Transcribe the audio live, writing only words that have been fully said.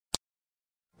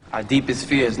Our deepest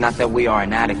fear is not that we are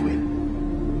inadequate.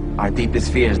 Our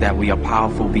deepest fear is that we are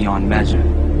powerful beyond measure.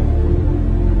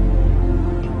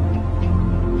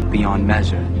 Beyond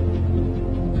measure.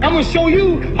 I'm gonna show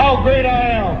you how great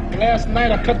I am. Last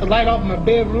night I cut the light off in my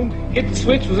bedroom, hit the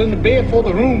switch, was in the bed before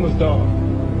the room was dark.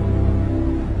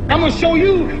 I'm gonna show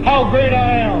you how great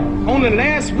I am. Only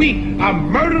last week I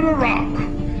murdered a rock,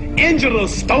 injured a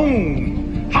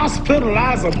stone,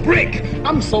 hospitalized a brick.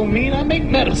 I'm so mean I make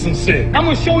medicine sick. I'm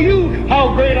gonna show you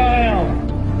how great I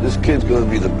am. This kid's gonna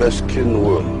be the best kid in the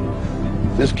world.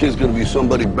 This kid's gonna be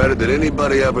somebody better than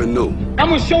anybody ever knew. I'm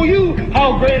gonna show you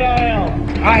how great I am.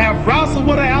 I have wrestled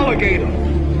with an alligator.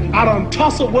 I done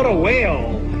tussled with a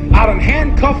whale. I done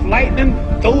handcuffed lightning,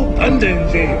 throw thunder in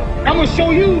jail. I'm gonna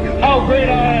show you how great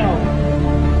I am.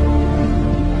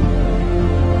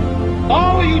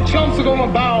 All of you chumps are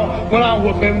gonna bow when I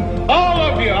whoop him. All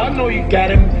of you, I know you got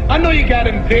him. I know you got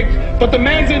him picked, but the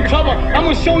man's in trouble. I'm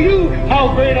gonna show you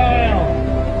how great I am.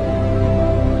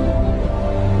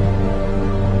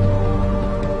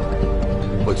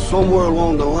 But somewhere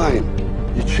along the line,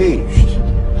 you changed.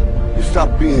 You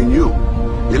stopped being you.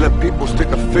 You let people stick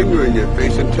a finger in your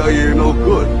face and tell you you're no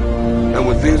good. And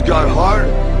when things got hard,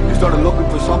 you started looking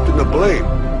for something to blame,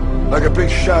 like a big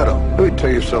shadow. Let me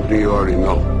tell you something you already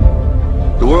know.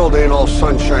 The world ain't all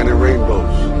sunshine and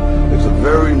rainbows. It's a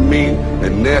very mean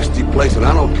and nasty place, and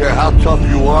I don't care how tough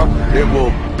you are, it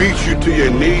will beat you to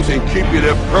your knees and keep you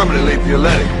there permanently if you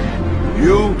let it.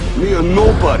 You, me, or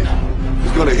nobody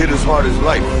is gonna hit as hard as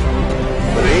life.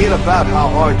 But it ain't about how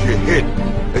hard you hit.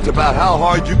 It's about how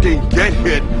hard you can get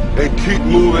hit and keep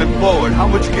moving forward. How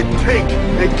much you can take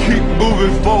and keep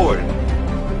moving forward.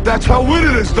 That's how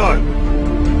winning is done.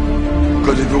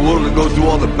 Because if you're willing to go through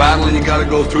all the battling you gotta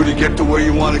go through to get to where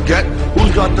you want to get, who's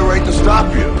got the right to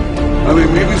stop you? I mean,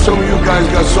 maybe some of you guys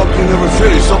got something you never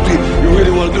finished, something you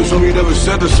really want to do, something you never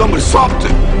said to somebody,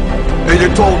 something. And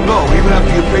you're told no, even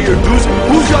after you pay your dues.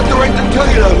 Who's got the right to tell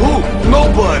you that? Who?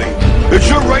 Nobody. It's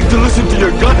your right to listen to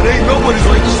your gut. It ain't nobody's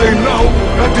right to say no.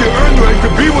 After you earn the right to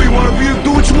be where you want to be and do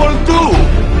what you want to do.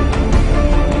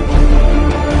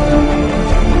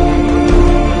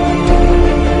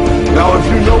 Now, if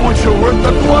you know what you're worth,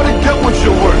 then go out and get what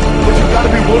you're worth. But you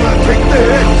gotta be willing to take the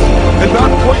hits and not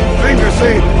point fingers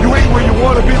saying you ain't where you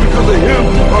want to be because of him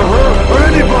or her or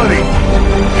anybody.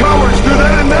 Cowards do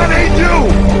that, and that ain't you.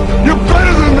 You're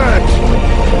better than that.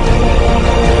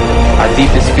 Our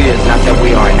deepest fear is not that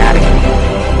we are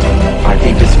inadequate. Our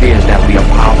deepest fear is that we are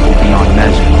powerful beyond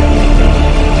measure.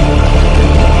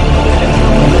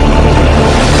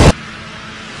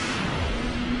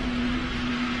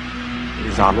 It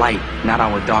is our light, not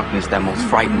our darkness, that most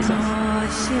frightens us.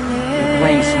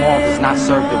 Playing small does not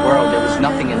serve the world. There is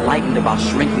nothing enlightened about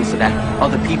shrinking so that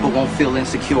other people won't feel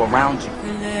insecure around you.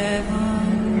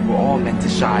 We were all meant to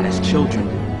shine as children.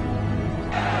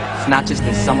 It's not just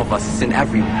in some of us, it's in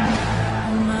everyone.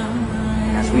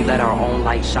 As we let our own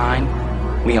light shine,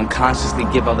 we unconsciously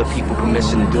give other people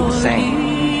permission to do the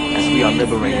same, as we are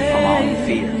liberated from our own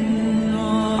fear.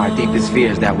 Our deepest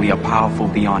fear is that we are powerful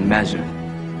beyond measure.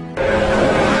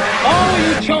 All of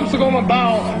you chumps are gonna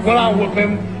bow when I whoop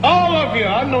him. All of you,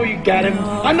 I know you got him.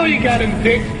 I know you got him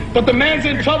picked, but the man's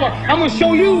in trouble. I'm gonna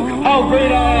show you how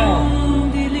great I am.